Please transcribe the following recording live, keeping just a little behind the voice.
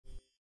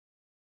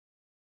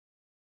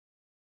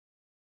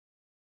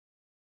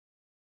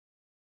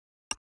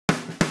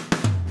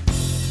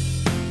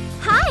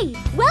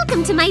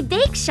Welcome to my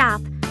bake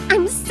shop.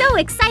 I'm so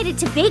excited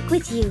to bake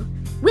with you.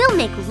 We'll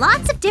make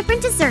lots of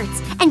different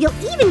desserts, and you'll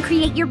even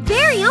create your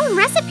very own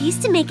recipes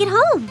to make at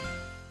home.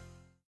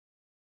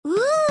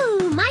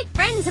 Ooh, my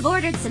friends have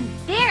ordered some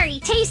very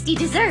tasty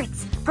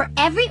desserts. For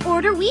every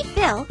order we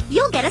fill,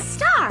 you'll get a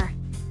star.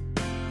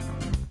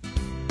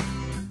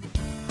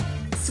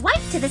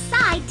 Swipe to the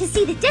side to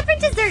see the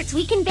different desserts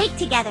we can bake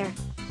together.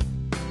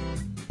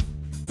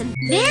 Some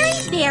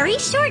very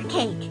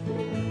shortcake.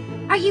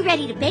 Are you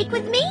ready to bake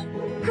with me?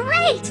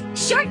 Great!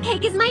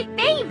 Shortcake is my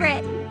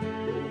favorite!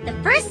 The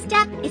first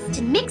step is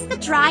to mix the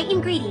dry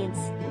ingredients.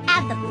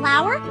 Add the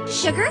flour,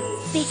 sugar,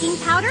 baking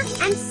powder,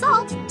 and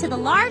salt to the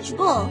large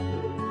bowl.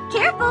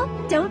 Careful,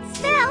 don't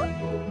spill!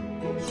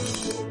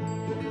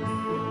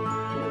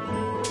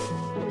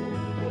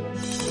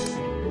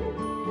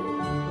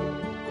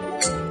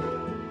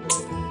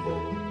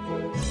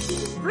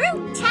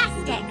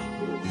 Fruit-tastic!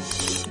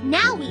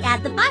 Now we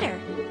add the butter.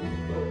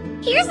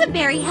 Here's a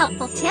very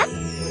helpful tip.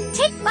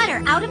 Take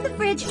butter out of the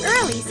fridge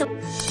early, so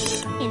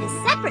in a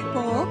separate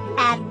bowl,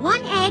 add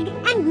 1 egg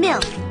and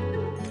milk.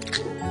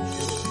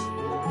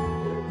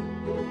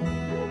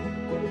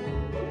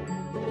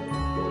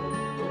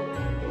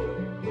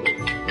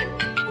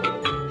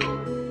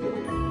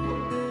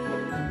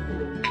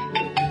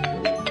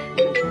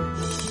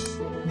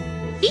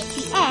 Beat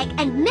the egg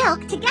and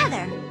milk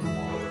together.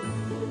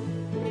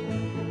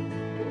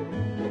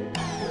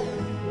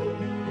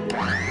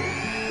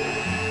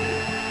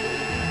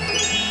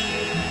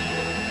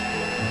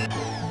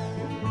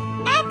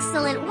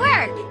 Excellent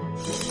work!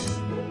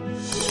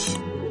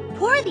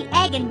 Pour the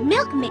egg and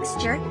milk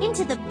mixture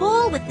into the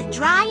bowl with the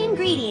dry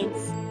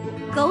ingredients.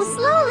 Go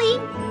slowly.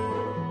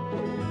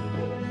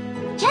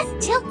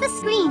 Just tilt the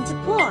screen to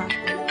pour.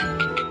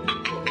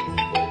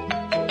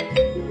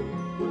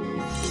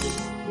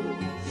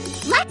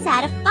 Let's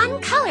add a fun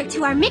color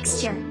to our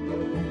mixture.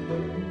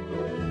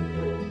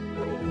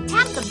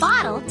 Tap the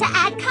bottle to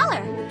add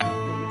color.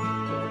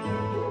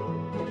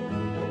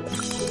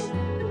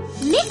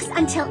 Mix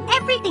until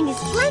everything is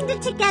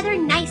blended together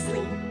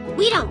nicely.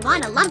 We don't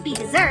want a lumpy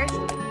dessert.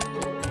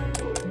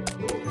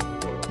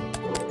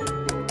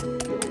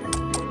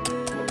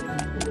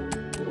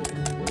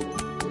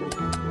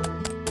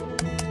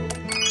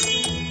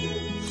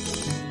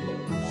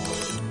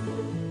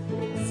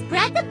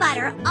 Spread the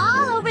butter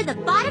all over the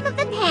bottom of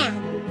the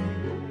pan.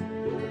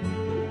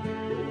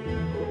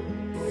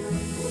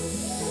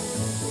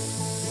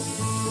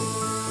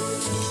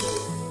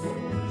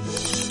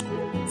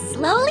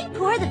 Slowly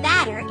pour the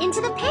batter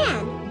into the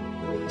pan.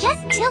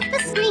 Just tilt the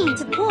screen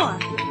to pour.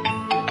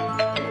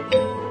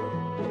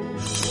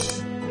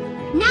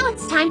 Now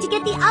it's time to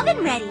get the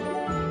oven ready.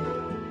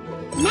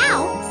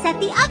 Now set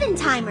the oven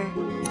timer.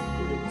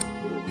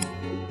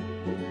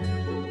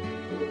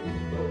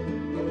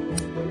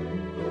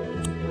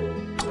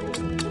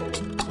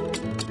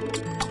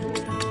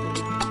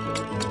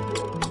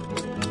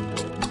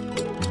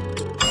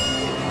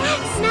 That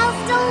smells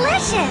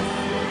delicious!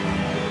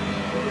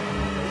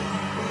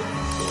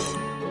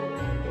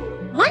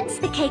 Once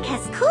the cake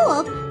has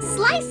cooled,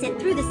 slice it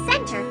through the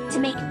center to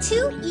make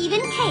 2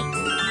 even cakes.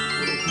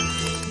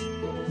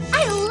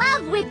 I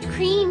love whipped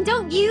cream,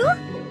 don't you?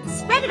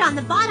 Spread it on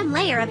the bottom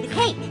layer of the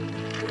cake.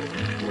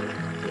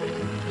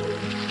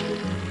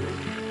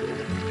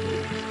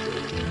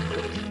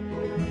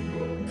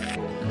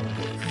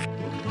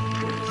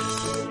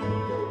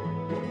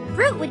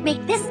 Fruit would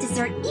make this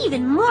dessert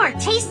even more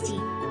tasty.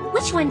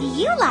 Which one do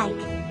you like?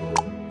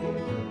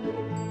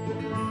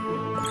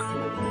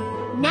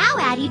 Now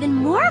add even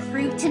more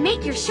fruit to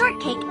make your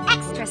shortcake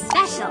extra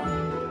special.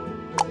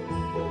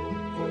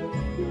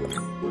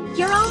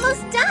 You're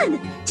almost done!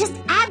 Just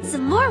add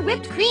some more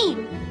whipped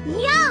cream.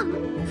 Yum!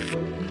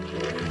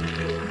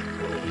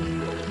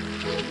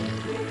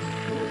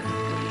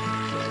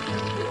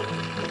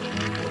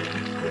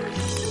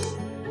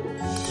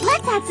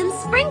 Let's add some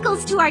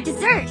sprinkles to our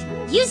dessert.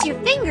 Use your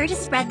finger to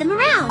spread them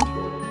around.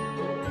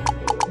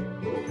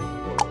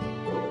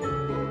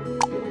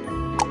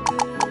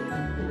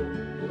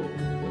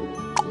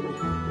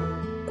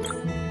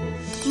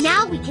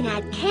 Now we can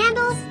add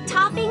candles,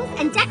 toppings,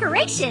 and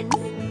decorations.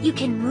 You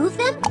can move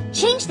them,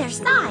 change their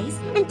size,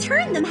 and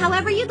turn them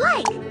however you'd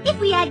like. If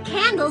we add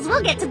candles,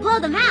 we'll get to blow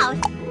them out.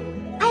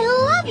 I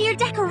love your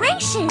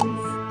decorations!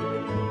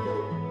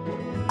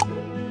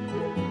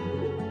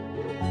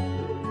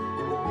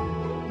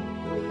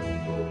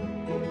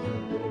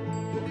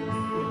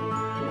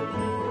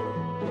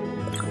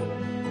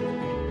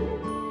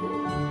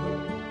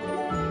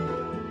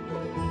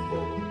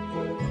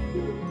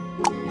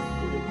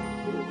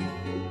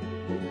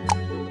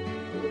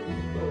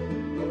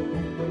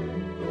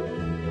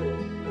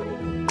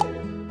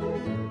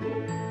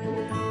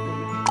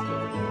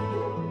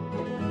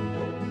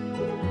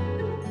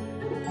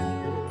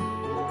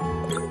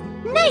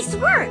 Nice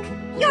work!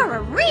 You're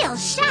a real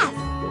chef!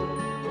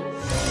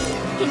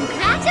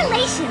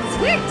 Congratulations!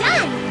 We're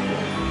done!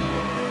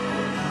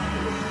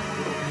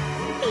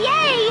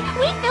 Yay!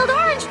 We filled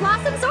Orange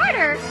Blossom's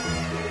order!